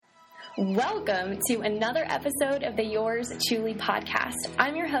Welcome to another episode of the Yours Truly podcast.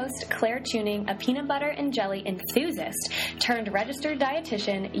 I'm your host, Claire Chewning, a peanut butter and jelly enthusiast turned registered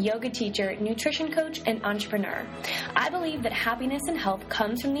dietitian, yoga teacher, nutrition coach, and entrepreneur. I believe that happiness and health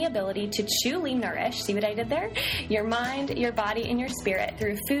comes from the ability to truly nourish, see what I did there? Your mind, your body, and your spirit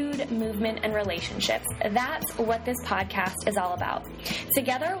through food, movement, and relationships. That's what this podcast is all about.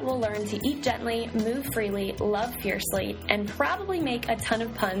 Together, we'll learn to eat gently, move freely, love fiercely, and probably make a ton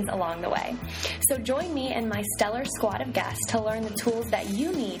of puns along the way. So join me and my stellar squad of guests to learn the tools that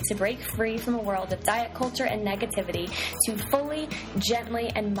you need to break free from a world of diet culture and negativity to fully,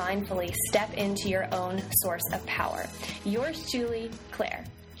 gently, and mindfully step into your own source of power. Yours truly, Claire.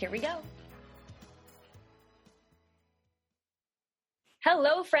 Here we go.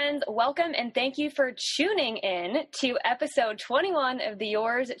 Hello, friends. Welcome and thank you for tuning in to episode 21 of the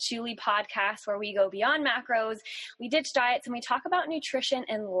Yours Truly podcast, where we go beyond macros, we ditch diets, and we talk about nutrition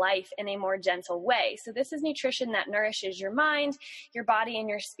and life in a more gentle way. So this is nutrition that nourishes your mind, your body, and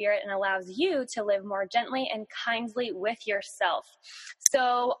your spirit, and allows you to live more gently and kindly with yourself.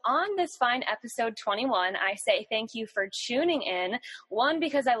 So on this fine episode 21, I say thank you for tuning in. One,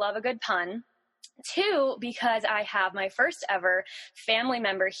 because I love a good pun. Two, because I have my first ever family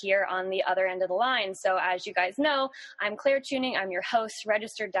member here on the other end of the line. So as you guys know, I'm Claire Chewning. I'm your host,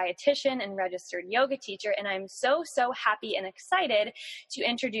 registered dietitian, and registered yoga teacher. And I'm so happy and excited to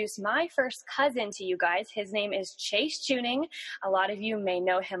introduce my first cousin to you guys. His name is Chase Chewning. A lot of you may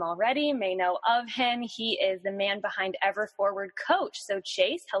know him already, may know of him. He is the man behind Ever Forward Coach. So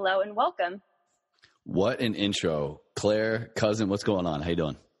Chase, hello and welcome. What an intro. Claire, cousin, what's going on? How you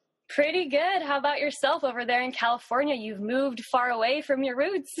doing? Pretty good. How about yourself over there in California? You've moved far away from your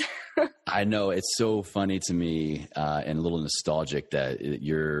roots. I know. It's so funny to me and a little nostalgic that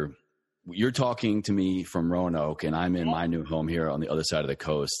you're talking to me from Roanoke and I'm in my new home here on the other side of the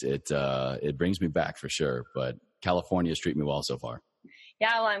coast. It brings me back for sure, but California's treated me well so far.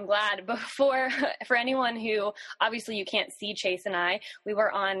 Yeah, well, I'm glad. For anyone who, obviously you can't see Chase and I, we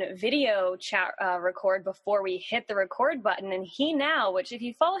were on video chat record before we hit the record button. And he now, which if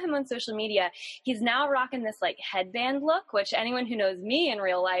you follow him on social media, he's now rocking this like headband look, which anyone who knows me in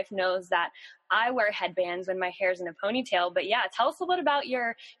real life knows that I wear headbands when my hair's in a ponytail. But yeah, tell us a little bit about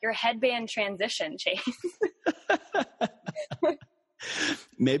your headband transition, Chase.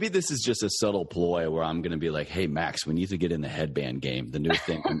 Maybe this is just a subtle ploy where I'm going to be like, hey, Max, we need to get in the headband game, the new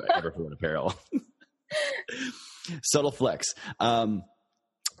thing from Everforward Apparel. Subtle flex. Full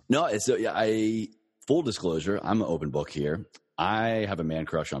disclosure, I'm an open book here. I have a man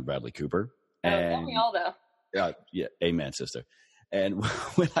crush on Bradley Cooper. And, don't we all, though? Yeah, amen, sister. And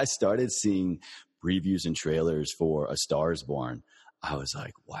when I started seeing previews and trailers for A Star Is Born, I was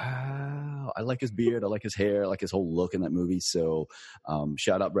like, wow, I like his beard. I like his hair. I like his whole look in that movie. So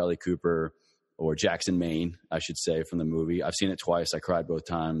shout out Bradley Cooper, or Jackson, Maine, I should say, from the movie. I've seen it twice. I cried both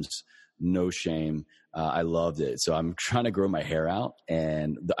times. No shame. I loved it. So I'm trying to grow my hair out.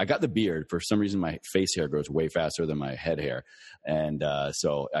 And I got the beard. For some reason, my face hair grows way faster than my head hair. And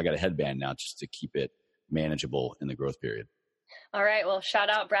so I got a headband now just to keep it manageable in the growth period. All right. Well, shout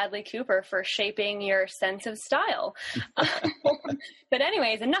out Bradley Cooper for shaping your sense of style. But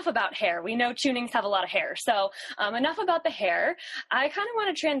anyways, enough about hair. We know Chewnings have a lot of hair. So enough about the hair. I kind of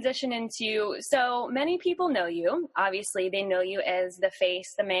want to transition into, so many people know you. Obviously, they know you as the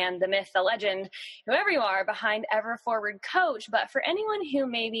face, the man, the myth, the legend, whoever you are behind Ever Forward Coach. But for anyone who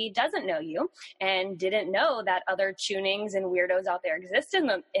maybe doesn't know you and didn't know that other Chewnings and weirdos out there exist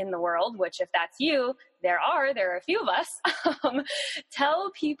in the world, which if that's you, there are a few of us.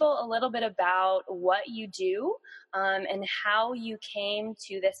 Tell people a little bit about what you do and how you came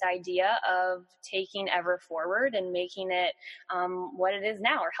to this idea of taking Ever Forward and making it what it is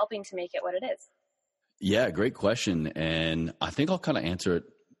now, or helping to make it what it is. Yeah, great question. And I think I'll kind of answer it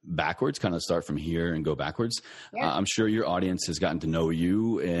backwards, kind of start from here and go backwards. Yeah. I'm sure your audience has gotten to know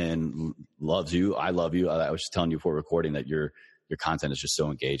you and loves you. I love you. I was just telling you before recording that your content is just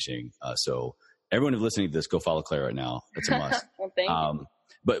so engaging. So everyone who's listening to this, go follow Claire right now. It's a must. Well, thank you.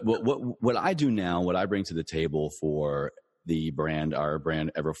 But what I do now, what I bring to the table for our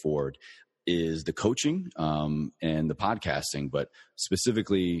brand Ever Forward, is the coaching and the podcasting. But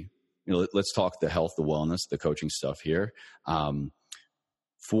specifically, let's talk the health, the wellness, the coaching stuff here.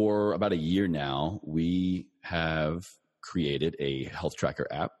 For about a year now, we have created a health tracker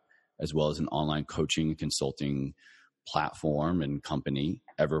app, as well as an online coaching and consulting platform and company,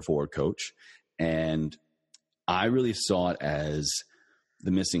 Ever Forward Coach. And I really saw it as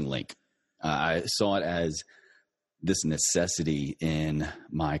the missing link. I saw it as this necessity in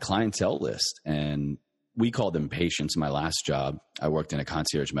my clientele list. And we called them patients. My last job, I worked in a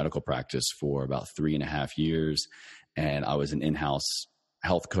concierge medical practice for about 3.5 years. And I was an in-house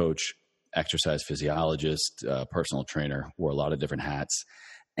health coach, exercise physiologist, personal trainer, wore a lot of different hats.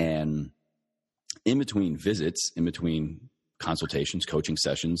 And in between visits, in between consultations, coaching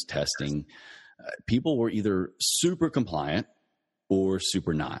sessions, testing, people were either super compliant or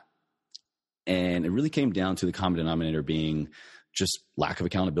super not. And it really came down to the common denominator being just lack of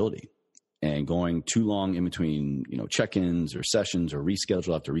accountability and going too long in between, check-ins or sessions or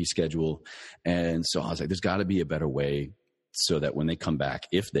reschedule after reschedule. And so I was like, there's got to be a better way so that when they come back,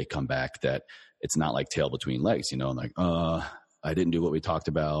 if they come back, that it's not like tail between legs, like, I didn't do what we talked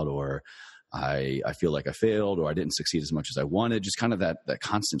about, or I feel like I failed, or I didn't succeed as much as I wanted. Just kind of that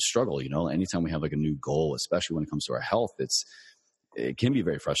constant struggle, anytime we have like a new goal, especially when it comes to our health, it can be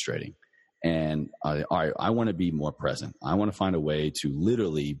very frustrating. And I want to be more present. I want to find a way to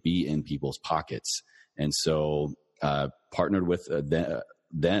literally be in people's pockets. And so partnered with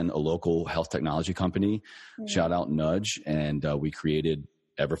then a local health technology company, shout out Nudge. And we created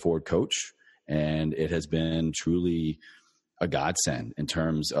EverForward Coach. And it has been truly a godsend in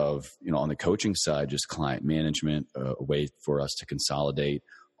terms of, on the coaching side, just client management, a way for us to consolidate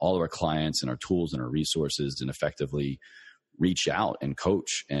all of our clients and our tools and our resources and effectively reach out and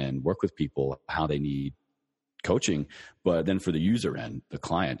coach and work with people how they need coaching. But then for the user end, the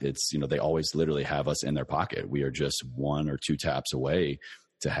client, it's, they always literally have us in their pocket. We are just 1 or 2 taps away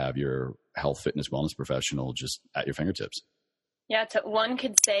to have your health, fitness, wellness professional just at your fingertips. Yeah. One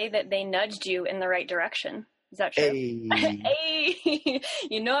could say that they nudged you in the right direction. Is that true? Hey,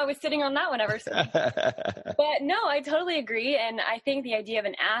 I was sitting on that one ever since. But no, I totally agree. And I think the idea of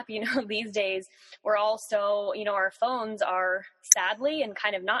an app, these days we're also, our phones are sadly and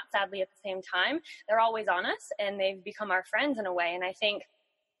kind of not sadly at the same time. They're always on us and they've become our friends in a way. And I think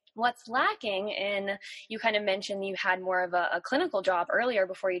what's lacking in, you kind of mentioned you had more of a clinical job earlier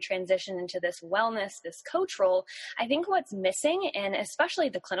before you transitioned into this wellness, this coach role. I think what's missing, and especially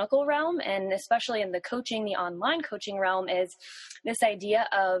the clinical realm, and especially in the coaching, the online coaching realm, is this idea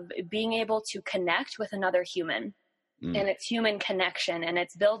of being able to connect with another human. And it's human connection, and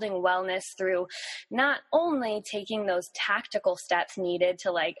it's building wellness through not only taking those tactical steps needed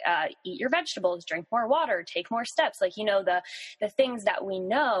to eat your vegetables, drink more water, take more steps, the things that we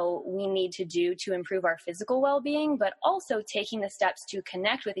know we need to do to improve our physical well-being, but also taking the steps to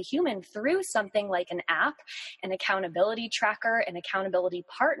connect with a human through something like an app, an accountability tracker, an accountability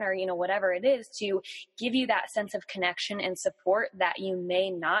partner, whatever it is, to give you that sense of connection and support that you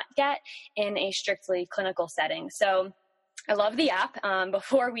may not get in a strictly clinical setting. So I love the app.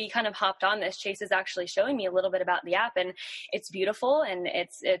 Before we kind of hopped on this, Chase is actually showing me a little bit about the app, and it's beautiful, and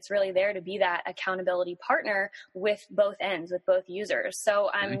it's really there to be that accountability partner with both ends, with both users. So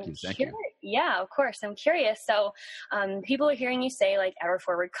I'm curious. Yeah, of course. I'm curious. So people are hearing you say like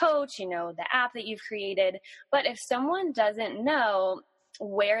EverForward Coach, the app that you've created, but if someone doesn't know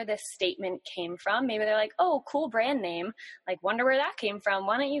where this statement came from, maybe they're like, oh, cool brand name, wonder where that came from.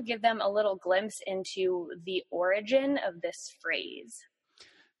 Why don't you give them a little glimpse into the origin of this phrase?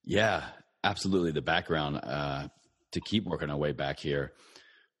 Yeah, absolutely. The background, to keep working our way back here.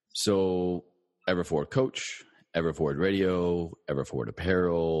 So EverForward Coach, EverForward Radio, EverForward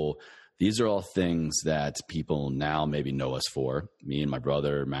Apparel, these are all things that people now maybe know us for, me and my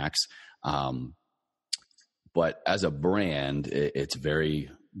brother, Max. But as a brand, it's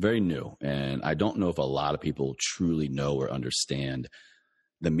very, very new. And I don't know if a lot of people truly know or understand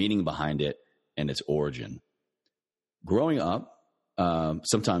the meaning behind it and its origin. Growing up,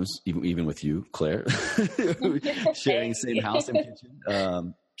 sometimes even with you, Claire, sharing the same house and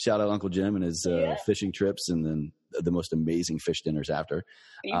kitchen. Shout out Uncle Jim and his fishing trips, and then the most amazing fish dinners after.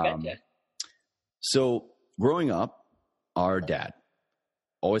 You betcha. So growing up, our dad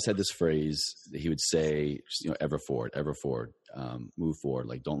always had this phrase that he would say, ever forward, move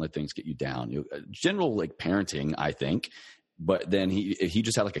forward. Don't let things get you down. General parenting, I think, but then he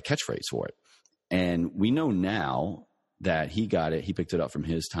just had a catchphrase for it. And we know now that he got it. He picked it up from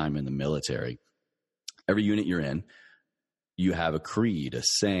his time in the military. Every unit you're in, you have a creed, a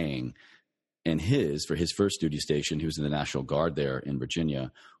saying. And for his first duty station, he was in the National Guard there in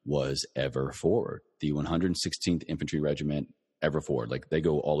Virginia, was Ever Forward. The 116th Infantry Regiment, Ever Forward. They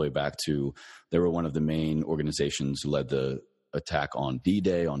go all the way back to, they were one of the main organizations who led the attack on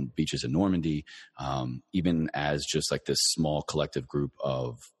D-Day on beaches in Normandy, even as just this small collective group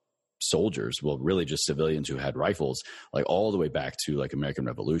of soldiers, well, really just civilians who had rifles, all the way back to American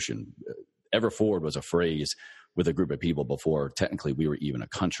Revolution. Ever Forward was a phrase with a group of people before technically we were even a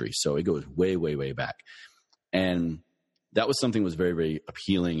country. So it goes way, way, way back. And that was something that was very, very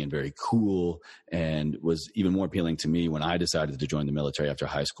appealing and very cool, and was even more appealing to me when I decided to join the military after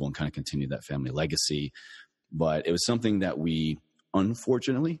high school and kind of continue that family legacy. But it was something that we,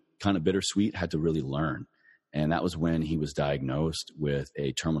 unfortunately, kind of bittersweet, had to really learn. And that was when he was diagnosed with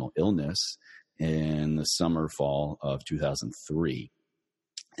a terminal illness in the fall of 2003.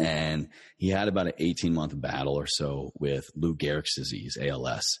 And he had about an 18-month battle or so with Lou Gehrig's disease,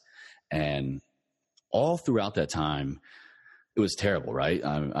 ALS. And all throughout that time, it was terrible, right?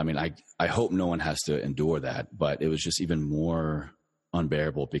 I mean, I hope no one has to endure that, but it was just even more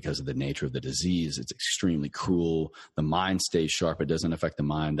unbearable because of the nature of the disease. It's extremely cruel. The mind stays sharp. It doesn't affect the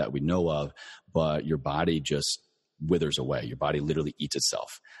mind that we know of, but your body just withers away. Your body literally eats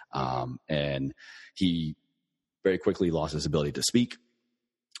itself. And he very quickly lost his ability to speak,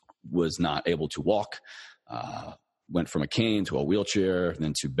 was not able to walk, went from a cane to a wheelchair,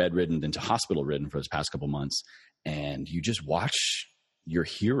 then to bedridden, then to hospital ridden for his past couple months. And you just watch your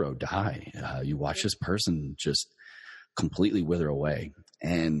hero die. You watch this person just completely wither away.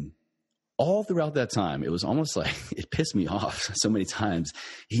 And all throughout that time, it was almost like it pissed me off so many times.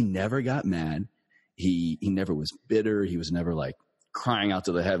 He never got mad. He never was bitter. He was never like crying out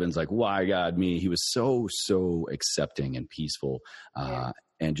to the heavens, like, why God me? He was so accepting and peaceful,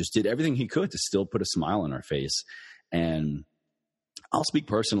 and just did everything he could to still put a smile on our face. And I'll speak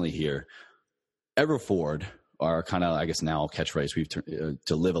personally here. Ever forward, our kind of, I guess now catchphrase, we've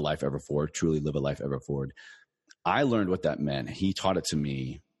to live a life ever forward, truly live a life ever forward. I learned what that meant. He taught it to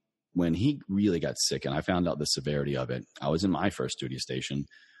me when he really got sick, and I found out the severity of it. I was in my first duty station.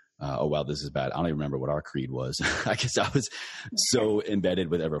 Oh, wow, this is bad. I don't even remember what our creed was. I guess I was so embedded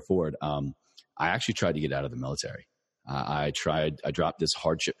with Ever Forward. I actually tried to get out of the military. I dropped this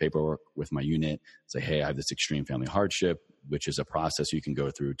hardship paperwork with my unit, say, hey, I have this extreme family hardship, which is a process you can go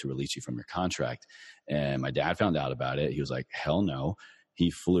through to release you from your contract. And my dad found out about it. He was like, hell no.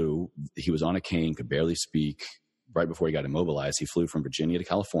 He flew. He was on a cane, could barely speak. Right before he got immobilized, he flew from Virginia to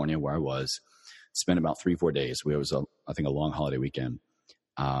California, where I was, spent about 3-4 days. It was, I think, a long holiday weekend.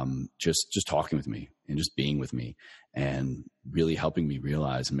 Just talking with me and just being with me and really helping me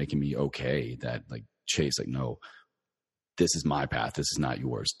realize and making me okay that, like, Chase, like, no, this is my path. This is not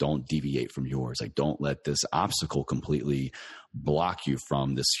yours. Don't deviate from yours. Like, don't let this obstacle completely block you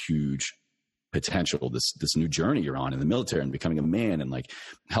from this huge potential, this new journey you're on in the military and becoming a man. And like,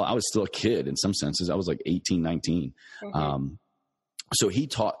 hell, I was still a kid in some senses. I was like 18, 19. So he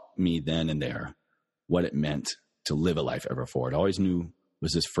taught me then and there what it meant to live a life ever forward. I always knew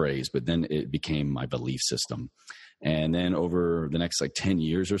was this phrase, but then it became my belief system. And then over the next like 10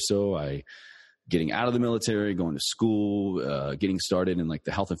 years or so, getting out of the military, going to school, getting started in like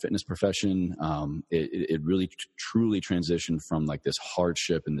the health and fitness profession. It really truly transitioned from like this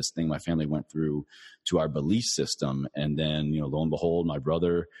hardship and this thing my family went through to our belief system. And then, lo and behold, my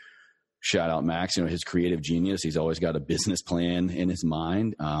brother, shout out Max, his creative genius. He's always got a business plan in his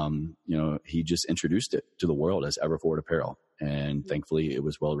mind. He just introduced it to the world as Ever Forward Apparel. And thankfully it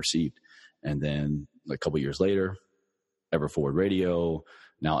was well received. And then like a couple of years later, Ever Forward Radio,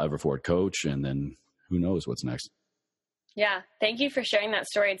 now Ever Forward Coach, and then who knows what's next. Yeah. Thank you for sharing that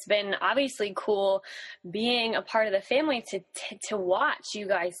story. It's been obviously cool being a part of the family to watch you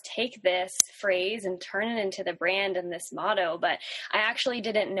guys take this phrase and turn it into the brand and this motto. But I actually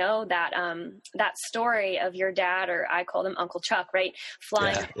didn't know that, that story of your dad, or I called him Uncle Chuck, right?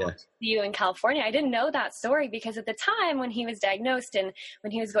 Flying to you in California. I didn't know that story because at the time when he was diagnosed and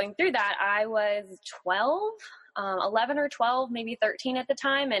when he was going through that, I was 11 or 12, maybe 13 at the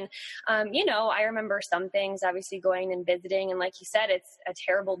time. And, I remember some things, obviously going and visiting. And like you said, it's a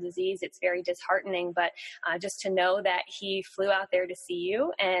terrible disease. It's very disheartening, but just to know that he flew out there to see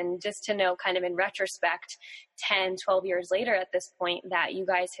you, and just to know kind of in retrospect, 10, 12 years later at this point, that you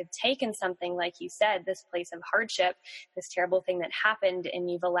guys have taken something, like you said, this place of hardship, this terrible thing that happened, and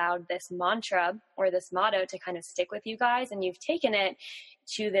you've allowed this mantra or this motto to kind of stick with you guys, and you've taken it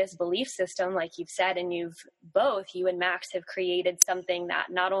to this belief system, like you've said, and you and Max have created something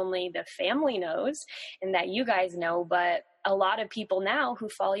that not only the family knows and that you guys know, but a lot of people now who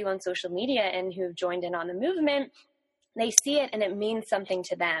follow you on social media and who've joined in on the movement, they see it and it means something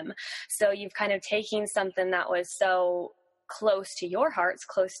to them. So you've kind of taken something that was so close to your hearts,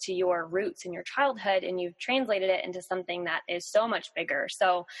 close to your roots in your childhood, and you've translated it into something that is so much bigger.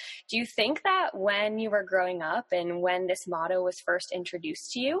 So do you think that when you were growing up and when this motto was first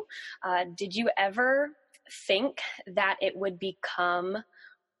introduced to you, did you ever think that it would become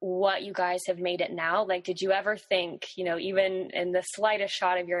what you guys have made it now? Like, did you ever think, even in the slightest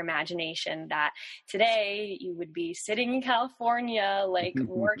shot of your imagination, that today you would be sitting in California, like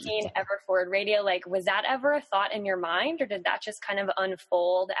working Everforward Radio? Like, was that ever a thought in your mind, or did that just kind of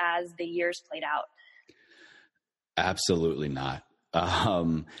unfold as the years played out? Absolutely not.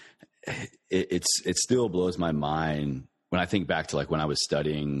 It still blows my mind when I think back to like when I was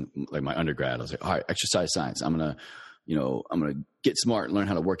studying like my undergrad. I was like, all right, exercise science. I'm gonna get smart and learn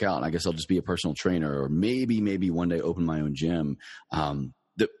how to work out. And I guess I'll just be a personal trainer, or maybe one day open my own gym.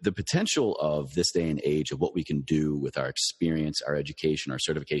 The potential of this day and age of what we can do with our experience, our education, our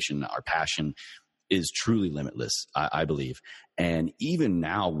certification, our passion is truly limitless, I believe. And even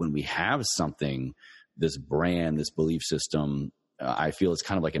now when we have something, this brand, this belief system, I feel it's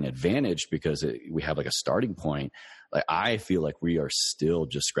kind of like an advantage because we have like a starting point. Like, I feel like we are still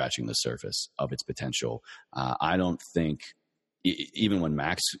just scratching the surface of its potential. I don't think even when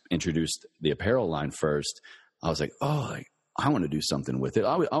Max introduced the apparel line first, I was like, oh, like, I want to do something with it.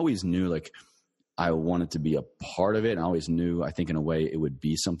 I always knew like I wanted to be a part of it. And I always knew, I think in a way it would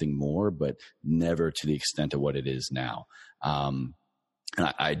be something more, but never to the extent of what it is now. And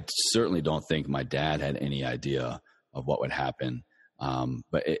I certainly don't think my dad had any idea of what would happen.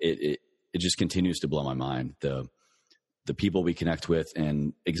 But it just continues to blow my mind. The people we connect with,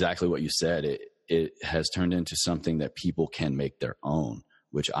 and exactly what you said, it has turned into something that people can make their own,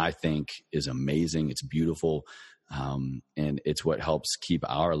 which I think is amazing. It's beautiful. And it's what helps keep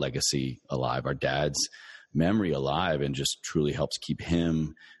our legacy alive, our dad's memory alive, and just truly helps keep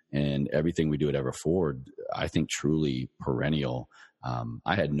him and everything we do at Everforward, I think, truly perennial.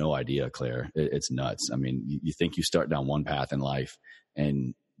 I had no idea, Claire. It's nuts. I mean, you think you start down one path in life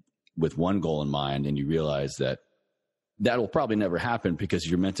and with one goal in mind, and you realize that will probably never happen because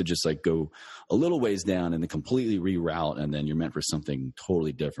you're meant to just like go a little ways down and then completely reroute. And then you're meant for something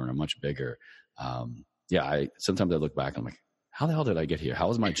totally different or much bigger. Sometimes I look back and I'm like, how the hell did I get here?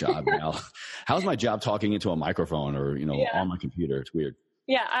 How is my job now? How is my job talking into a microphone or, on my computer? It's weird.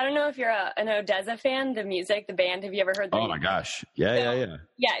 Yeah, I don't know if you're an Odessa fan, the music, the band. Have you ever heard them? Oh my gosh. Yeah.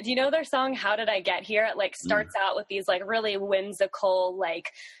 Yeah, do you know their song, How Did I Get Here? It like starts out with these like really whimsical,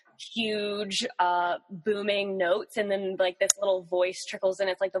 like huge booming notes, and then like this little voice trickles in.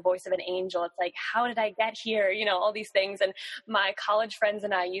 It's like the voice of an angel. It's like, how did I get here? All these things. And my college friends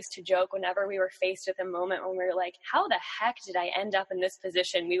and I used to joke whenever we were faced with a moment when we were like, how the heck did I end up in this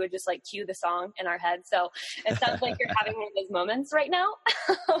position? We would just like cue the song in our head. So it sounds like you're having one of those moments right now.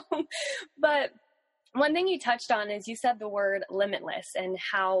 But one thing you touched on is you said the word limitless, and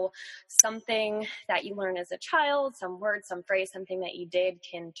how something that you learned as a child, some word, some phrase, something that you did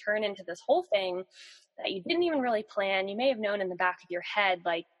can turn into this whole thing that you didn't even really plan. You may have known in the back of your head,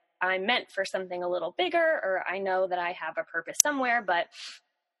 like, I'm meant for something a little bigger, or I know that I have a purpose somewhere, but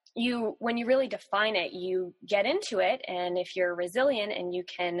when you really define it, you get into it. And if you're resilient and you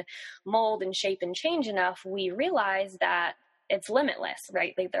can mold and shape and change enough, we realize that it's limitless,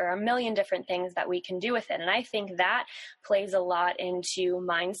 right? Like, there are a million different things that we can do with it. And I think that plays a lot into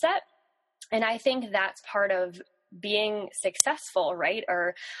mindset. And I think that's part of being successful, right?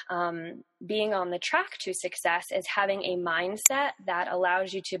 Or being on the track to success is having a mindset that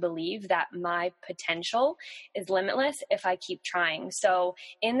allows you to believe that my potential is limitless if I keep trying. So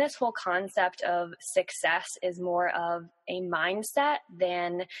in this whole concept of success is more of a mindset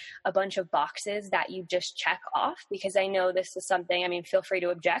than a bunch of boxes that you just check off, because I know this is something, feel free to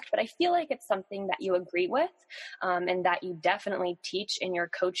object, but I feel like it's something that you agree with and that you definitely teach in your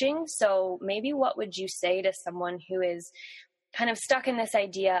coaching. So maybe what would you say to someone who is kind of stuck in this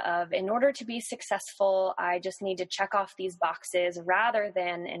idea of, in order to be successful, I just need to check off these boxes, rather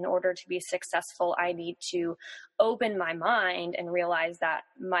than, in order to be successful, I need to open my mind and realize that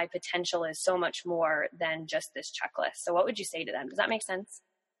my potential is so much more than just this checklist? So what would you say to them? Does that make sense?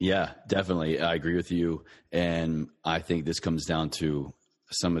 Yeah, definitely. I agree with you. And I think this comes down to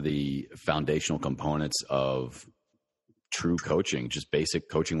some of the foundational components of true coaching. Just basic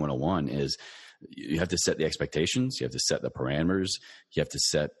coaching 101 is, you have to set the expectations, you have to set the parameters, you have to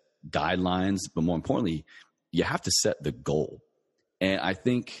set guidelines, but more importantly, you have to set the goal. And I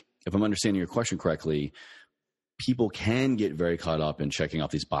think, if I'm understanding your question correctly, people can get very caught up in checking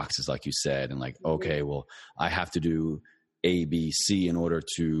off these boxes, like you said, and like, okay, well, I have to do A, B, C in order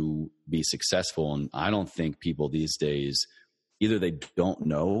to be successful. And I don't think people these days, either they don't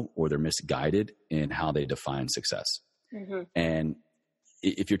know or they're misguided in how they define success. Mm-hmm. And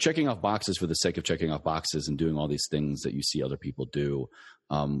if you're checking off boxes for the sake of checking off boxes and doing all these things that you see other people do,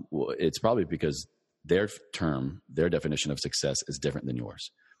 it's probably because their definition of success is different than yours.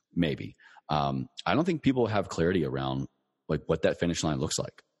 Maybe. I don't think people have clarity around like what that finish line looks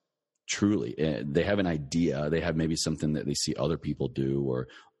like. truly. They have an idea. They have maybe something that they see other people do or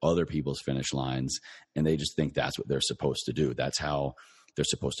other people's finish lines, and they just think that's what they're supposed to do. That's how they're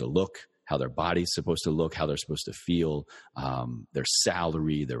supposed to look, how their body's supposed to look, how they're supposed to feel, their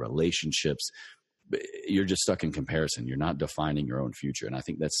salary, their relationships. You're just stuck in comparison. You're not defining your own future. And I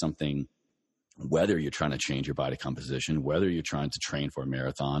think that's something, whether you're trying to change your body composition, whether you're trying to train for a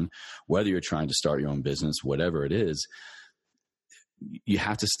marathon, whether you're trying to start your own business, whatever it is, you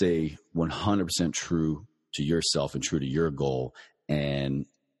have to stay 100% true to yourself and true to your goal. And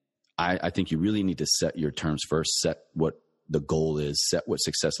I think you really need to set your terms first, set what the goal is, set what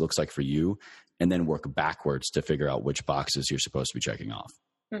success looks like for you, and then work backwards to figure out which boxes you're supposed to be checking off.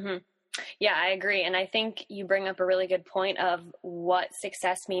 Mm-hmm. Yeah, I agree. And I think you bring up a really good point of what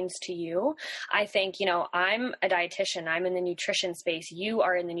success means to you. I think, I'm a dietitian. I'm in the nutrition space. You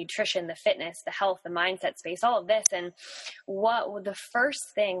are in the nutrition, the fitness, the health, the mindset space, all of this. And the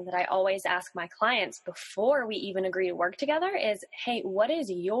first thing that I always ask my clients before we even agree to work together is, hey, what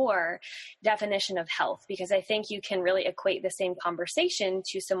is your definition of health? Because I think you can really equate the same conversation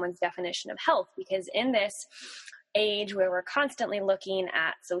to someone's definition of health, because in this age where we're constantly looking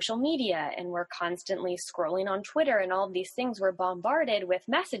at social media and we're constantly scrolling on Twitter and all of these things, we're bombarded with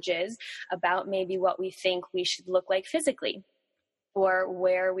messages about maybe what we think we should look like physically, or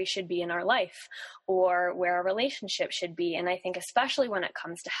where we should be in our life, or where our relationship should be. And I think especially when it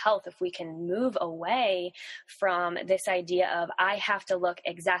comes to health, if we can move away from this idea of I have to look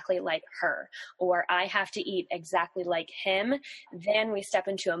exactly like her, or I have to eat exactly like him, then we step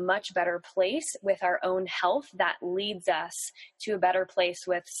into a much better place with our own health that leads us to a better place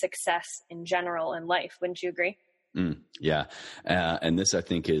with success in general in life. Wouldn't you agree? Yeah. And this, I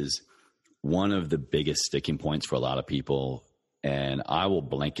think, is one of the biggest sticking points for a lot of people. And I will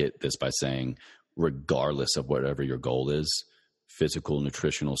blanket this by saying, regardless of whatever your goal is, physical,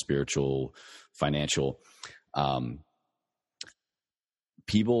 nutritional, spiritual, financial,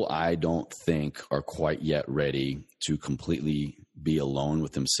 people I don't think are quite yet ready to completely be alone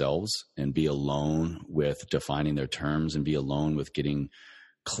with themselves and be alone with defining their terms and be alone with getting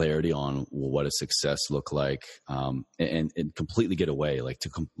clarity on what does success look like, and completely get away, like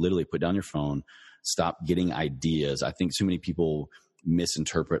to literally put down your phone, stop getting ideas. I think so many people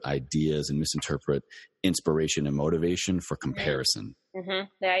misinterpret ideas and misinterpret inspiration and motivation for comparison. Mm-hmm.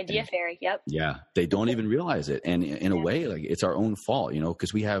 The idea fairy. Yep. Yeah. They don't even realize it. And in a way, like, it's our own fault,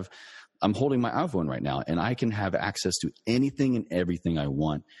 because I'm holding my iPhone right now and I can have access to anything and everything I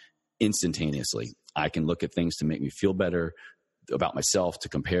want instantaneously. I can look at things to make me feel better about myself, to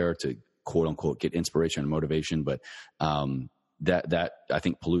compare, to quote unquote, get inspiration and motivation. But, that I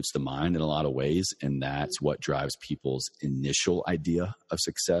think pollutes the mind in a lot of ways. And that's what drives people's initial idea of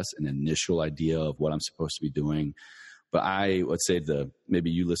success, an initial idea of what I'm supposed to be doing. But I would say maybe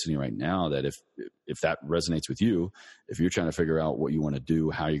you listening right now, that if that resonates with you, if you're trying to figure out what you want to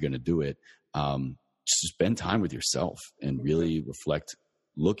do, how you're going to do it, just spend time with yourself and really reflect,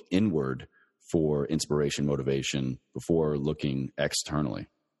 look inward for inspiration, motivation before looking externally.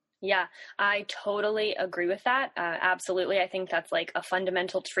 Yeah, I totally agree with that. Absolutely. I think that's like a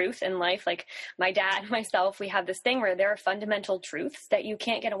fundamental truth in life. Like my dad and myself, we have this thing where there are fundamental truths that you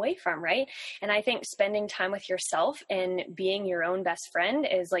can't get away from, right? And I think spending time with yourself and being your own best friend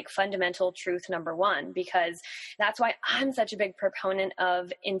is like fundamental truth number one, because that's why I'm such a big proponent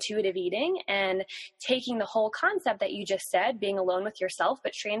of intuitive eating and taking the whole concept that you just said, being alone with yourself,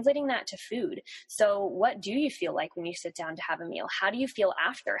 but translating that to food. So what do you feel like when you sit down to have a meal? How do you feel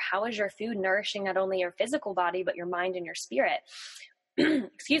after? How is your food nourishing not only your physical body, but your mind and your spirit?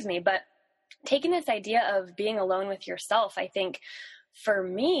 Excuse me. But taking this idea of being alone with yourself, I think for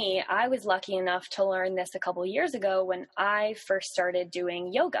me, I was lucky enough to learn this a couple years ago when I first started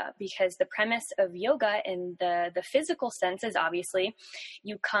doing yoga, because the premise of yoga in the physical sense is obviously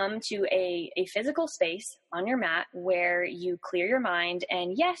you come to a physical space on your mat where you clear your mind.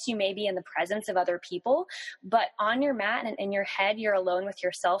 And yes, you may be in the presence of other people, but on your mat and in your head, you're alone with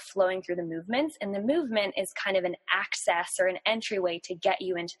yourself flowing through the movements. And the movement is kind of an access or an entryway to get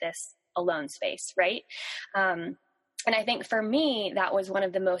you into this alone space, right? And I think for me, that was one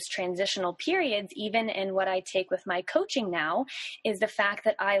of the most transitional periods, even in what I take with my coaching now, is the fact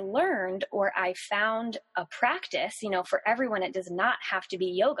that I learned, or I found a practice. For everyone, it does not have to be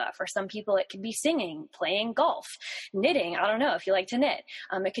yoga. For some people, it could be singing, playing golf, knitting. I don't know if you like to knit.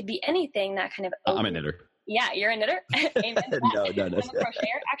 It could be anything that kind of I'm a knitter. Yeah, you're a knitter. Amen. No. I'm a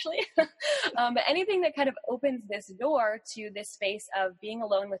crocheter, actually. But anything that kind of opens this door to this space of being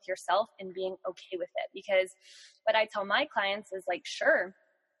alone with yourself and being okay with it. Because what I tell my clients is like, sure,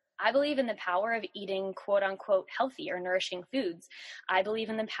 I believe in the power of eating quote unquote healthy or nourishing foods. I believe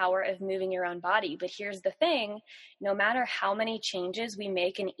in the power of moving your own body. But here's the thing, no matter how many changes we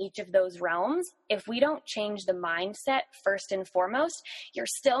make in each of those realms, if we don't change the mindset first and foremost, you're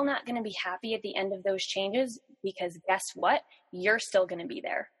still not going to be happy at the end of those changes, because guess what? You're still going to be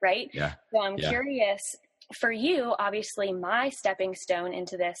there, right? Yeah. So I'm curious, for you, obviously my stepping stone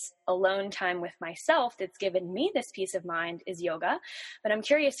into this alone time with myself that's given me this peace of mind is yoga. But I'm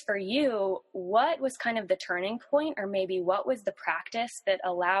curious for you, what was kind of the turning point, or maybe what was the practice that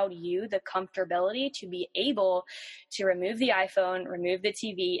allowed you the comfortability to be able to remove the iPhone, remove the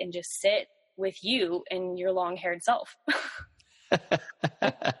TV, and just sit with you and your long-haired self?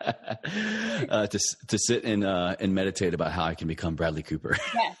 To sit and meditate about how I can become Bradley Cooper.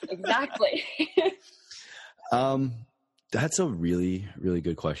 Yes, exactly. That's a really, really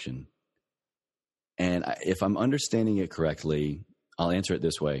good question. And if I'm understanding it correctly, I'll answer it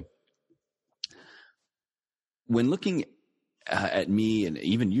this way. When looking at me and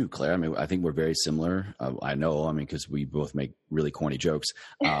even you, Claire, I mean, I think we're very similar. I know, because we both make really corny jokes.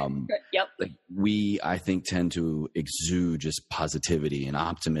 Yep. Like I think, tend to exude just positivity and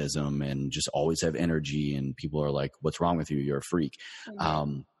optimism and just always have energy. And people are like, what's wrong with you? You're a freak.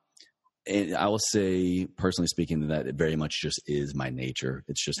 Mm-hmm. And I will say, personally speaking, that it very much just is my nature.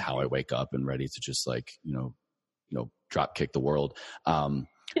 It's just how I wake up and ready to just drop kick the world.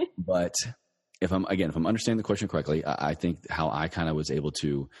 But if I'm understanding the question correctly, I think how I kind of was able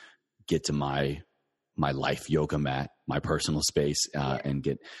to get to my life yoga mat, my personal space, and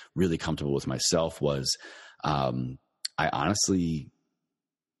get really comfortable with myself was, I honestly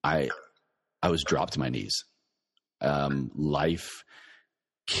was dropped to my knees. Life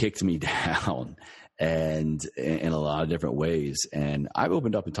kicked me down and in a lot of different ways. And I've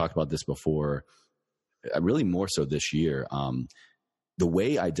opened up and talked about this before, really more so this year. The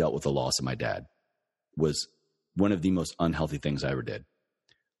way I dealt with the loss of my dad was one of the most unhealthy things I ever did.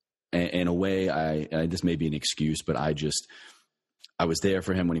 And in a way, this may be an excuse, but I was there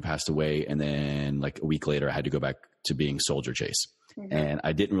for him when he passed away. And then like a week later, I had to go back to being soldier chase. Mm-hmm. And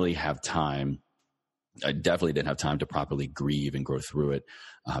I didn't really have time. I definitely didn't have time to properly grieve and grow through it,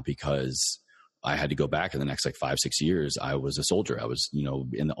 because I had to go back in the next 5-6 years. I was a soldier. I was,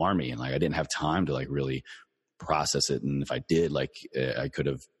 in the Army, and I didn't have time to really process it. And if I did, I could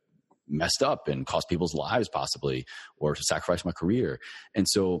have messed up and cost people's lives possibly, or to sacrifice my career. And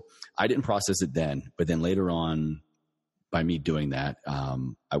so I didn't process it then, but then later on, by me doing that,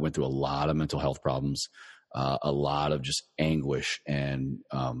 I went through a lot of mental health problems, a lot of just anguish and,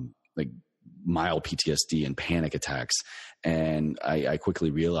 mild PTSD and panic attacks. And I quickly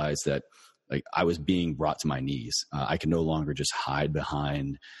realized that I was being brought to my knees. I could no longer just hide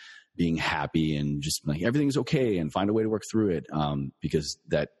behind being happy and just everything's okay and find a way to work through it. Because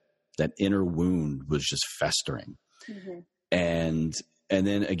that inner wound was just festering. Mm-hmm. And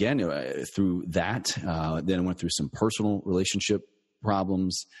then again, through that, then I went through some personal relationship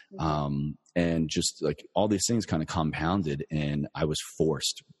problems. Mm-hmm. And just all these things kind of compounded, and I was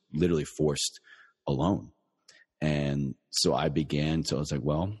literally forced alone. And so I was like,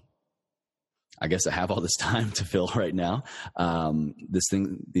 well, I guess I have all this time to fill right now. These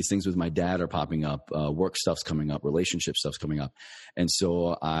things with my dad are popping up, work stuff's coming up, relationship stuff's coming up. And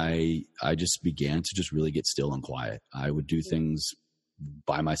so I just began to just really get still and quiet. I would do things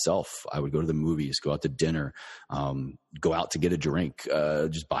by myself. I would go to the movies, go out to dinner, go out to get a drink,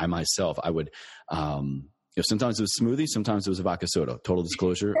 just by myself. I would, sometimes it was smoothies, sometimes it was a vodka soda. Total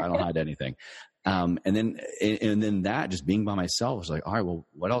disclosure, I don't hide anything. And then that just being by myself was like, all right, well,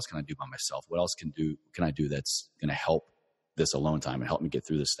 what else can I do by myself? What else can I do that's going to help this alone time and help me get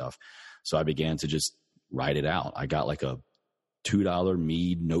through this stuff? So I began to just write it out. I got a $2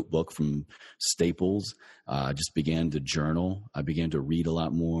 Mead notebook from Staples. Just began to journal. I began to read a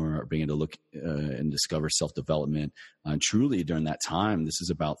lot more, began to look and discover self-development. Truly during that time, this is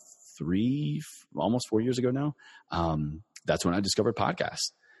about almost 4 years ago now. That's when I discovered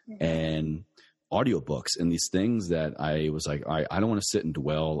podcasts and audiobooks and these things that I was like, all right, I don't want to sit and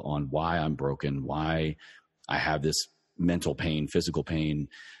dwell on why I'm broken, why I have this mental pain, physical pain.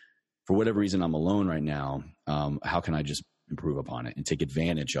 For whatever reason, I'm alone right now. How can I just improve upon it and take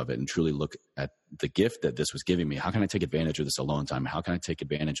advantage of it and truly look at the gift that this was giving me? How can I take advantage of this alone time? How can I take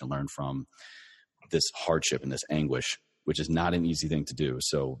advantage and learn from this hardship and this anguish, which is not an easy thing to do.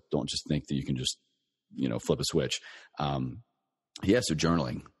 So don't just think that you can just, flip a switch. So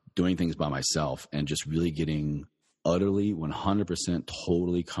journaling, doing things by myself, and just really getting utterly 100%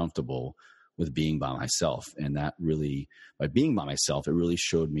 totally comfortable with being by myself. And that really, by being by myself, it really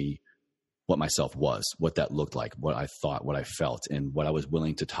showed me what myself was, what that looked like, what I thought, what I felt, and what I was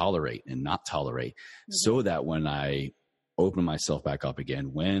willing to tolerate and not tolerate, so that when I open myself back up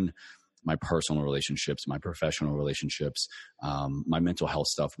again, when my personal relationships, my professional relationships, my mental health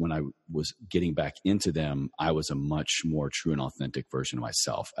stuff, when I was getting back into them, I was a much more true and authentic version of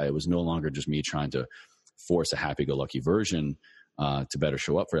myself. It was no longer just me trying to force a happy-go-lucky version to better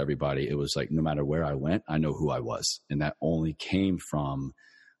show up for everybody. It was like, no matter where I went, I know who I was. And that only came from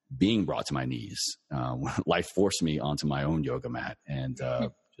being brought to my knees. Life forced me onto my own yoga mat, and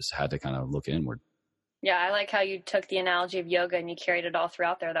just had to kind of look inward. Yeah, I like how you took the analogy of yoga and you carried it all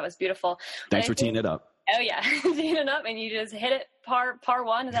throughout there. That was beautiful. Thanks for teeing it up. Oh yeah, teeing it up, and you just hit it par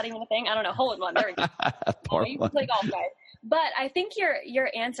one. Is that even a thing? I don't know. Hole in one. There we go. Par you one. play golf, guys. But I think your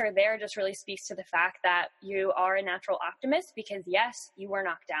answer there just really speaks to the fact that you are a natural optimist, because yes, you were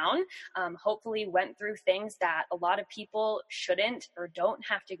knocked down. Hopefully went through things that a lot of people shouldn't or don't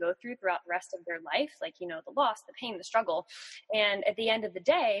have to go through throughout the rest of their life. Like, the loss, the pain, the struggle. And at the end of the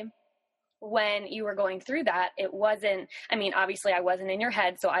day, when you were going through that, it wasn't, obviously I wasn't in your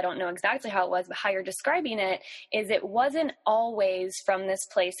head, so I don't know exactly how it was, but how you're describing it is it wasn't always from this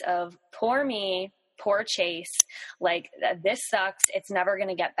place of poor me, poor Chase, like this sucks, it's never going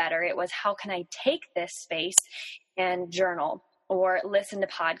to get better. It was, how can I take this space and journal, or listen to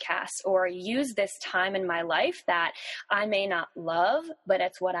podcasts, or use this time in my life that I may not love, but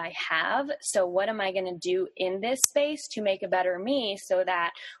it's what I have. So what am I going to do in this space to make a better me, so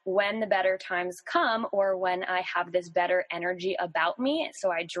that when the better times come, or when I have this better energy about me, so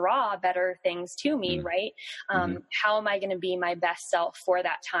I draw better things to me, right? How am I going to be my best self for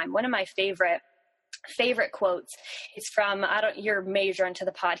that time? One of my favorite quotes is from, you're major into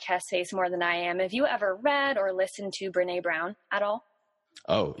the podcast space more than I am. Have you ever read or listened to Brene Brown at all?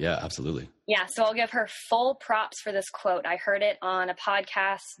 Oh yeah, absolutely. Yeah. So I'll give her full props for this quote. I heard it on a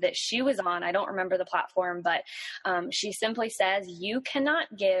podcast that she was on. I don't remember the platform, but she simply says, you cannot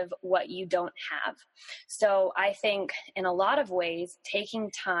give what you don't have. So I think in a lot of ways,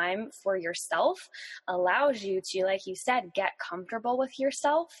 taking time for yourself allows you to, like you said, get comfortable with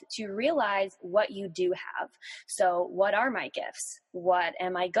yourself, to realize what you do have. So what are my gifts? What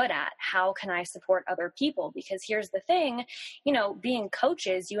am I good at? How can I support other people? Because here's the thing, being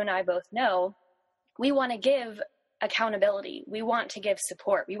coaches, you and I both know, we want to give accountability. We want to give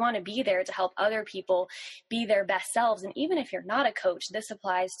support. We want to be there to help other people be their best selves. And even if you're not a coach, this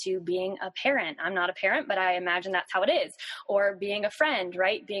applies to being a parent. I'm not a parent, but I imagine that's how it is. Or being a friend,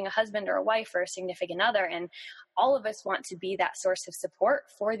 right? Being a husband or a wife or a significant other. And all of us want to be that source of support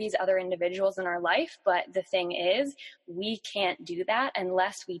for these other individuals in our life. But the thing is, we can't do that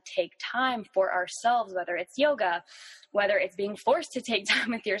unless we take time for ourselves, whether it's yoga, whether it's being forced to take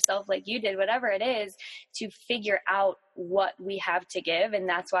time with yourself like you did, whatever it is, to figure out what we have to give. And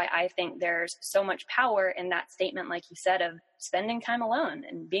that's why I think there's so much power in that statement, like you said, of spending time alone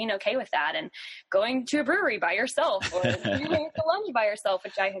and being okay with that, and going to a brewery by yourself, or going to lunch by yourself,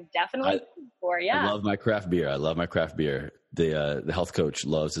 which I have definitely done before. Yeah. I love my craft beer. The health coach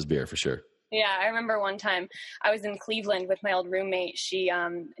loves his beer for sure. Yeah, I remember one time I was in Cleveland with my old roommate. She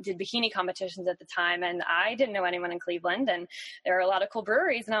did bikini competitions at the time, and I didn't know anyone in Cleveland, and there were a lot of cool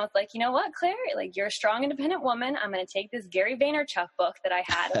breweries. And I was like, you know what, Claire? Like, you're a strong, independent woman. I'm going to take this Gary Vaynerchuk book that I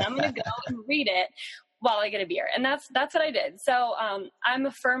had, and I'm going to go and read it while I get a beer. And that's what I did. So I'm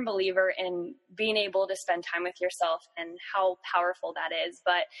a firm believer in being able to spend time with yourself and how powerful that is.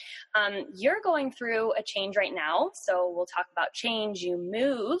 But you're going through a change right now. So we'll talk about change. You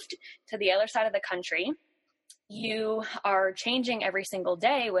moved to the other side of the country. You are changing every single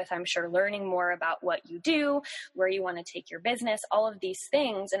day with, I'm sure, learning more about what you do, where you want to take your business, all of these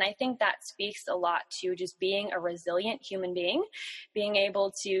things. And I think that speaks a lot to just being a resilient human being, being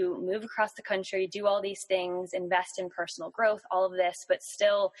able to move across the country, do all these things, invest in personal growth, all of this, but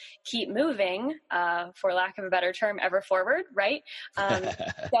still keep moving, for lack of a better term, ever forward, right?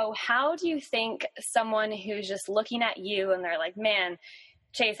 So how do you think someone who's just looking at you and they're like, man,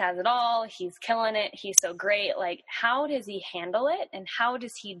 Chase has it all, he's killing it, he's so great, like, how does he handle it and how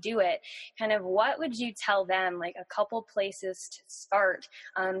does he do it? Kind of what would you tell them, like a couple places to start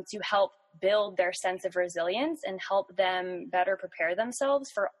to help build their sense of resilience and help them better prepare themselves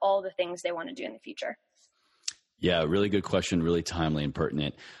for all the things they want to do in the future? Yeah, really good question, really timely and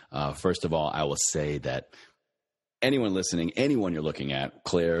pertinent. First of all, I will say that anyone listening, anyone you're looking at,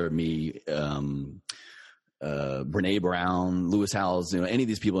 Claire, me, Brene Brown, Lewis Howes, any of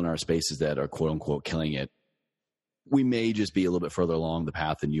these people in our spaces that are quote unquote killing it, we may just be a little bit further along the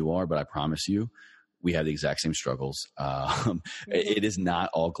path than you are, but I promise you, we have the exact same struggles. It is not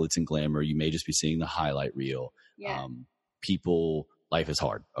all glitz and glamour. You may just be seeing the highlight reel. Yeah. People life is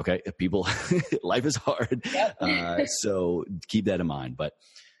hard. Okay. People, life is hard. Yep. So keep that in mind. But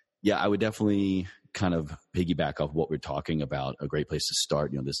yeah, I would definitely kind of piggyback off what we're talking about. A great place to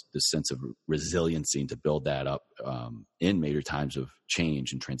start, this sense of resiliency, and to build that up in major times of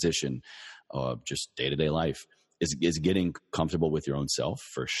change and transition, just day-to-day life is getting comfortable with your own self,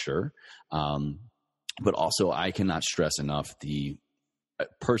 for sure. But also, I cannot stress enough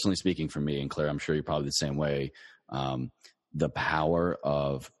personally speaking for me, and Claire, I'm sure you're probably the same way, the power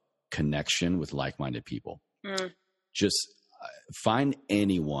of connection with like-minded people. Just find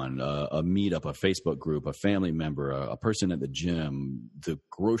anyone, a meetup, a Facebook group, a family member, a person at the gym, the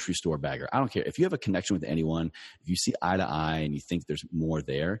grocery store bagger. I don't care. If you have a connection with anyone, if you see eye to eye and you think there's more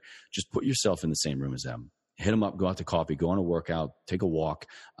there, just put yourself in the same room as them. Hit them up, go out to coffee, go on a workout, take a walk,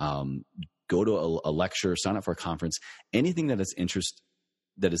 go to a lecture, sign up for a conference, anything that is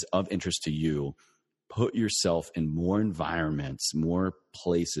of interest to you. Put yourself in more environments, more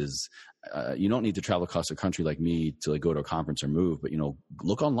places. You don't need to travel across the country like me to go to a conference or move, but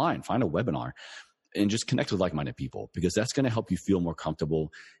look online, find a webinar, and just connect with like-minded people, because that's going to help you feel more comfortable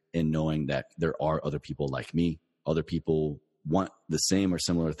in knowing that there are other people like me. Other people want the same or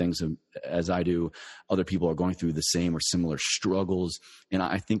similar things as I do. Other people are going through the same or similar struggles. And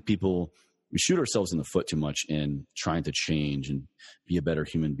I think we shoot ourselves in the foot too much in trying to change and be a better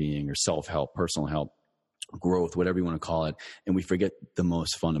human being, or self-help, personal help, growth, whatever you want to call it. And we forget the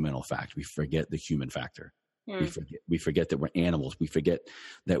most fundamental fact. We forget the human factor. We forget that we're animals. We forget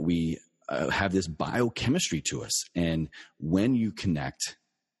that we have this biochemistry to us. And when you connect,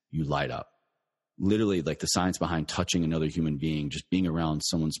 you light up. Literally, like the science behind touching another human being, just being around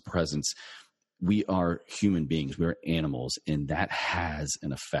someone's presence. We are human beings. We're animals. And that has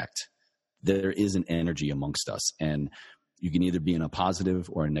an effect. There is an energy amongst us. And you can either be in a positive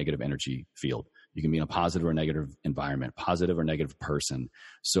or a negative energy field. You can be in a positive or negative environment, positive or negative person.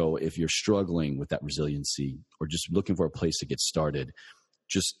 So if you're struggling with that resiliency, or just looking for a place to get started,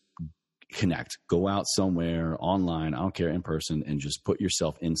 just connect. Go out somewhere, online, I don't care, in person, and just put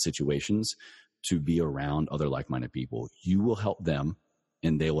yourself in situations to be around other like-minded people. You will help them,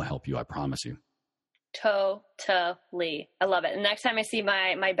 and they will help you. I promise you. Totally. I love it. And next time I see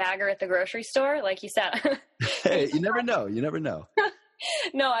my bagger at the grocery store, like you said, hey, you never know. You never know.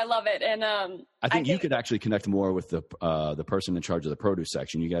 No, I love it. And I think you could actually connect more with the person in charge of the produce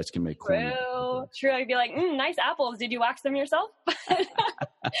section. You guys can make true. I'd be like, nice apples. Did you wax them yourself?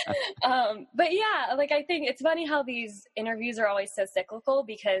 But yeah, like, I think it's funny how these interviews are always so cyclical,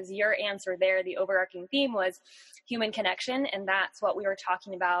 because your answer there, the overarching theme was human connection. And that's what we were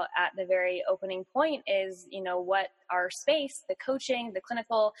talking about at the very opening point is, what our space, the coaching, the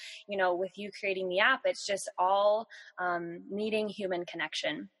clinical, with you creating the app, it's just all needing human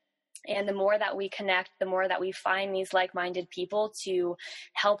connection. And the more that we connect, the more that we find these like-minded people to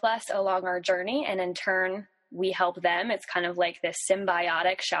help us along our journey. And in turn, we help them. It's kind of like this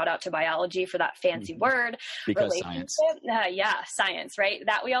symbiotic, shout out to biology for that fancy word. Because science. Science, right?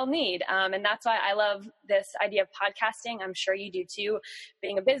 That we all need. And that's why I love this idea of podcasting. I'm sure you do too.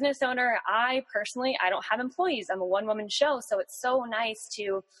 Being a business owner, I don't have employees. I'm a one-woman show. So it's so nice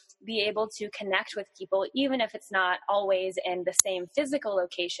to be able to connect with people, even if it's not always in the same physical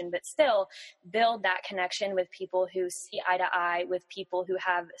location, but still build that connection with people who see eye to eye, with people who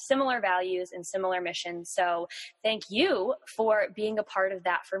have similar values and similar missions. So thank you for being a part of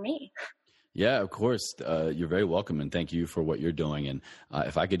that for me. Yeah, of course. You're very welcome. And thank you for what you're doing. And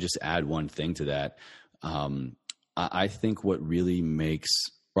if I could just add one thing to that, I think what really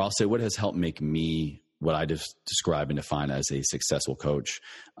what has helped make me what I just describe and define as a successful coach.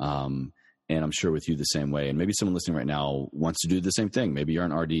 And I'm sure with you the same way. And maybe someone listening right now wants to do the same thing. Maybe you're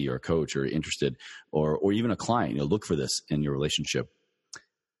an RD or a coach or interested, or even a client. Look for this in your relationship.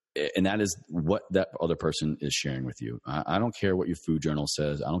 And that is what that other person is sharing with you. I don't care what your food journal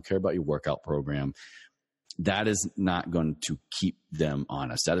says. I don't care about your workout program. That is not going to keep them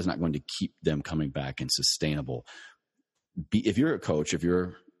honest. That is not going to keep them coming back and sustainable. If you're a coach, if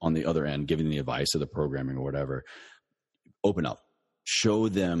you're on the other end, giving the advice or the programming or whatever, open up, show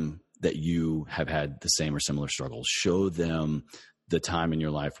them that you have had the same or similar struggles. Show them the time in your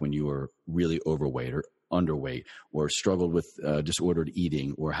life when you were really overweight or underweight, or struggled with disordered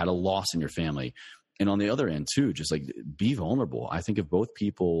eating, or had a loss in your family. And on the other end too, just like be vulnerable. I think if both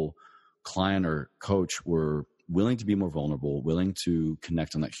people, client or coach, were willing to be more vulnerable, willing to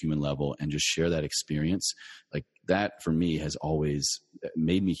connect on that human level and just share that experience, like that for me has always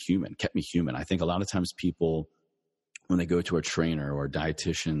made me human, kept me human. I think a lot of times people, when they go to a trainer or a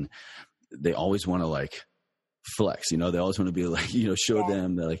dietitian, they always want to flex. They always want to be like, show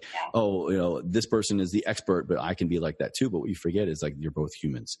them that like, oh, this person is the expert, but I can be like that too. But what you forget is like, you're both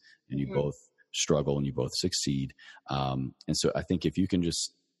humans and you both struggle and you both succeed. And so I think if you can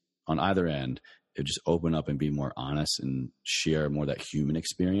just on either end, it just open up and be more honest and share more of that human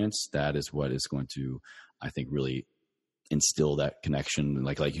experience, that is what is going to, I think, really instill that connection. And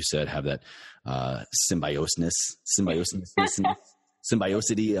like you said, have that symbiosis.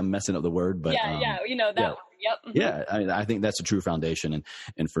 Symbiosity. I'm messing up the word, but you know that. Yep. Yeah, I think that's a true foundation.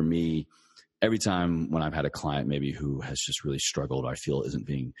 And for me, every time when I've had a client maybe who has just really struggled, I feel isn't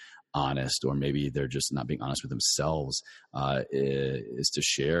being honest, or maybe they're just not being honest with themselves, is to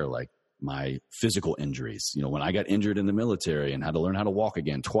share like my physical injuries. When I got injured in the military and had to learn how to walk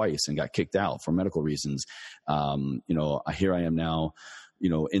again twice and got kicked out for medical reasons, here I am now,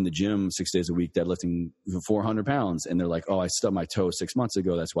 in the gym 6 days a week, deadlifting 400 pounds. And they're like, oh, I stubbed my toe 6 months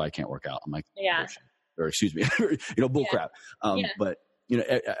ago. That's why I can't work out. I'm like, yeah. Or excuse me, bull crap. But,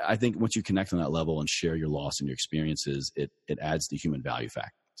 I think once you connect on that level and share your loss and your experiences, it adds the human value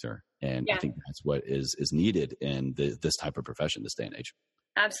factor. And I think that's what is needed in this type of profession this day and age.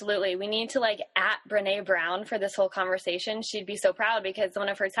 Absolutely. We need to at Brene Brown for this whole conversation. She'd be so proud because one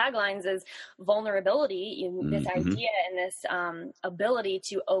of her taglines is vulnerability, this idea and this ability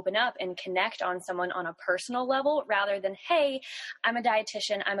to open up and connect on someone on a personal level rather than, hey, I'm a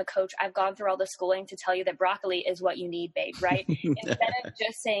dietitian, I'm a coach, I've gone through all the schooling to tell you that broccoli is what you need, babe, right? Instead of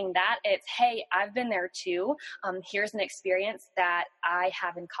just saying that, it's, hey, I've been there too. Here's an experience that I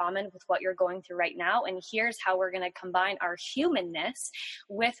have in common with what you're going through right now. And here's how we're going to combine our humanness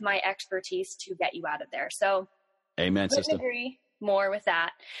with my expertise to get you out of there. So amen, sister. Agree more with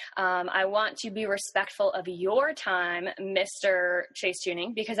that. I want to be respectful of your time, Mr. Chase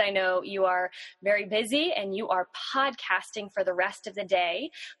Chewning, because I know you are very busy and you are podcasting for the rest of the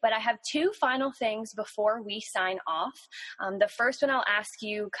day. But I have two final things before we sign off. The first one, I'll ask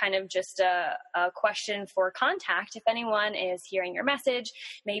you kind of just a question for contact. If anyone is hearing your message,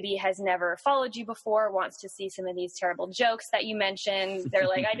 maybe has never followed you before, wants to see some of these terrible jokes that you mentioned, they're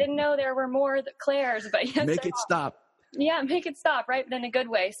like, I didn't know there were more Claires, but yes, make it stop. Yeah, make it stop, right? But in a good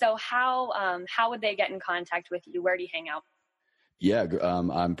way. So how would they get in contact with you? Where do you hang out? Yeah,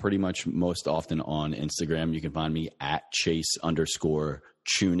 I'm pretty much most often on Instagram. You can find me at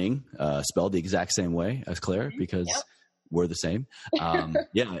Chase_Chewning, spelled the exact same way as Claire, because we're the same.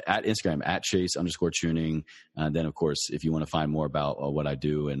 At Instagram, at Chase_Chewning. And then, of course, if you want to find more about what I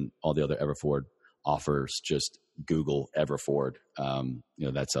do and all the other Everford offers, just Google Everford.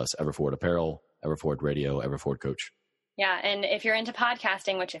 That's us, Everford Apparel, Everford Radio, Everford Coach. Yeah. And if you're into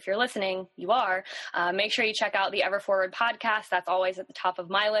podcasting, which if you're listening, you are, make sure you check out the EverForward podcast. That's always at the top of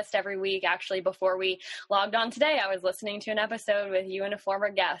my list every week. Actually, before we logged on today, I was listening to an episode with you and a former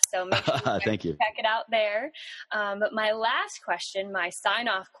guest. So make sure you check it out there. But my last question, my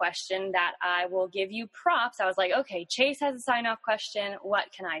sign-off question that I will give you props. I was like, okay, Chase has a sign-off question.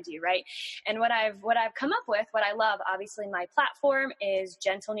 What can I do? Right. And what I've come up with, what I love, obviously my platform is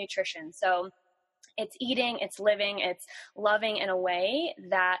gentle nutrition. So it's eating, it's living, it's loving in a way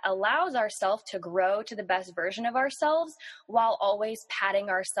that allows ourselves to grow to the best version of ourselves while always patting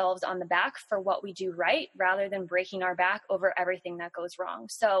ourselves on the back for what we do right rather than breaking our back over everything that goes wrong.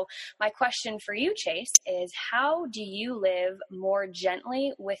 So my question for you, Chase, is how do you live more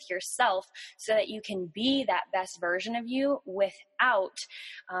gently with yourself so that you can be that best version of you without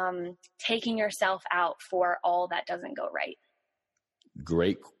taking yourself out for all that doesn't go right?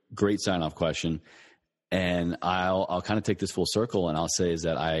 Great sign-off question. And I'll kind of take this full circle, and I'll say is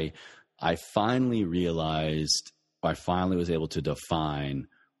that I finally realized, I finally was able to define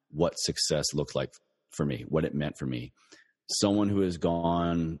what success looked like for me, what it meant for me. Someone who has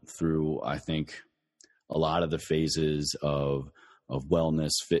gone through, I think, a lot of the phases of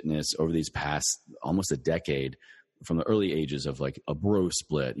wellness, fitness over these past almost a decade, from the early ages of like a bro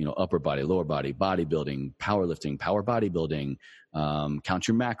split, upper body, lower body, bodybuilding, powerlifting, power bodybuilding, count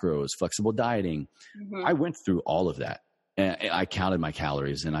your macros, flexible dieting. Mm-hmm. I went through all of that, and I counted my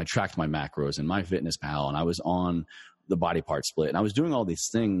calories and I tracked my macros and MyFitnessPal, and I was on the body part split, and I was doing all these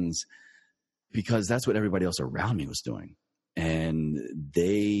things because that's what everybody else around me was doing. And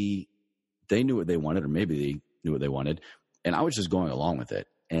they knew what they wanted, or maybe they knew what they wanted. And I was just going along with it.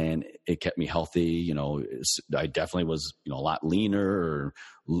 And it kept me healthy. I definitely was, a lot leaner, or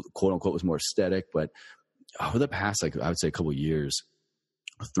quote unquote was more aesthetic. But over the past, I would say a couple of years,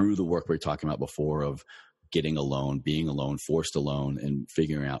 through the work we were talking about before of getting alone, being alone, forced alone, and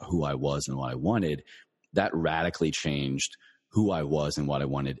figuring out who I was and what I wanted, that radically changed who I was and what I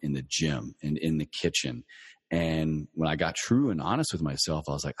wanted in the gym and in the kitchen. And when I got true and honest with myself,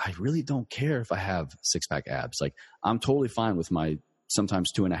 I was like, I really don't care if I have 6-pack abs. Like, I'm totally fine with my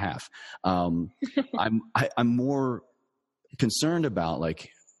sometimes 2.5. I'm more concerned about, like,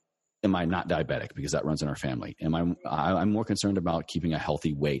 am I not diabetic? Because that runs in our family. I'm more concerned about keeping a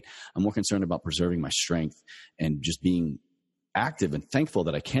healthy weight. I'm more concerned about preserving my strength and just being active and thankful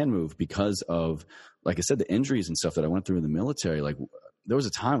that I can move because of, like I said, the injuries and stuff that I went through in the military. Like, there was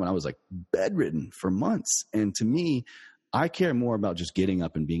a time when I was like bedridden for months. And to me, I care more about just getting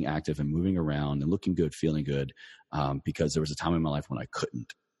up and being active and moving around and looking good, feeling good, because there was a time in my life when I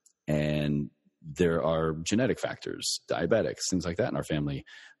couldn't. And there are genetic factors, diabetics, things like that in our family,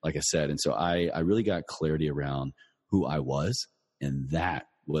 like I said. And so I really got clarity around who I was. And that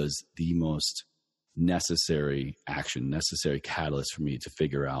was the most necessary action, necessary catalyst for me to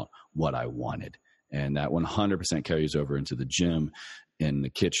figure out what I wanted. And that 100% carries over into the gym, in the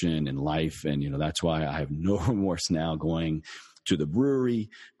kitchen, in life. And, that's why I have no remorse now going to the brewery,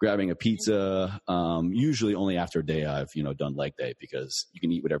 grabbing a pizza, usually only after a day I've, done leg day, because you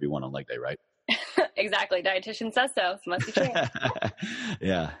can eat whatever you want on leg day, right? Exactly. Dietitian says so. So must be true.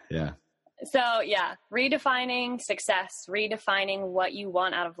 Yeah. So yeah, redefining success, redefining what you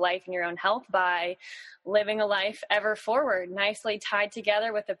want out of life and your own health by living a life ever forward, nicely tied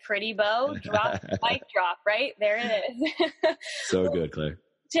together with a pretty bow, drop, mic drop, right? There it is. So good, Claire.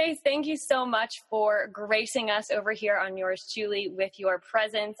 Chase, thank you so much for gracing us over here on Yours Truly with your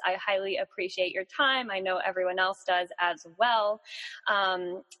presence. I highly appreciate your time. I know everyone else does as well.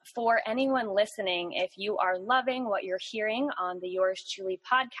 For anyone listening, if you are loving what you're hearing on the Yours Truly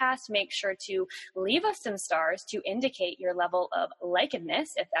podcast, make sure to leave us some stars to indicate your level of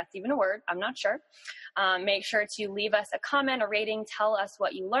likedness, if that's even a word. I'm not sure. Make sure to leave us a comment, a rating. Tell us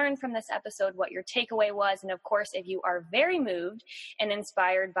what you learned from this episode, what your takeaway was. And of course, if you are very moved and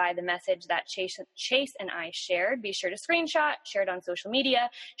inspired by the message that Chase and I shared, be sure to screenshot, share it on social media,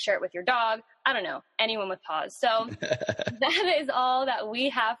 share it with your dog. I don't know, anyone with paws. So that is all that we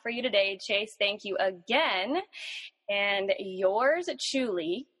have for you today. Chase, thank you again. And yours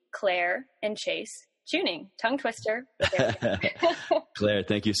truly, Claire and Chase. Chewning, tongue twister. Claire,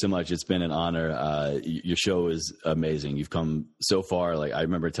 thank you so much. It's been an honor. Your show is amazing. You've come so far. Like, I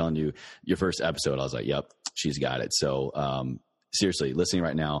remember telling you your first episode, I was like, yep, she's got it. So seriously, listening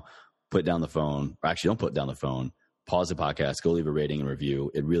right now, put down the phone, or actually don't put down the phone, pause the podcast, go leave a rating and review.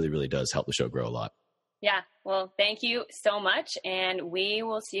 It really, really does help the show grow a lot. Yeah. Well, thank you so much. And we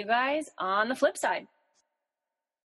will see you guys on the flip side.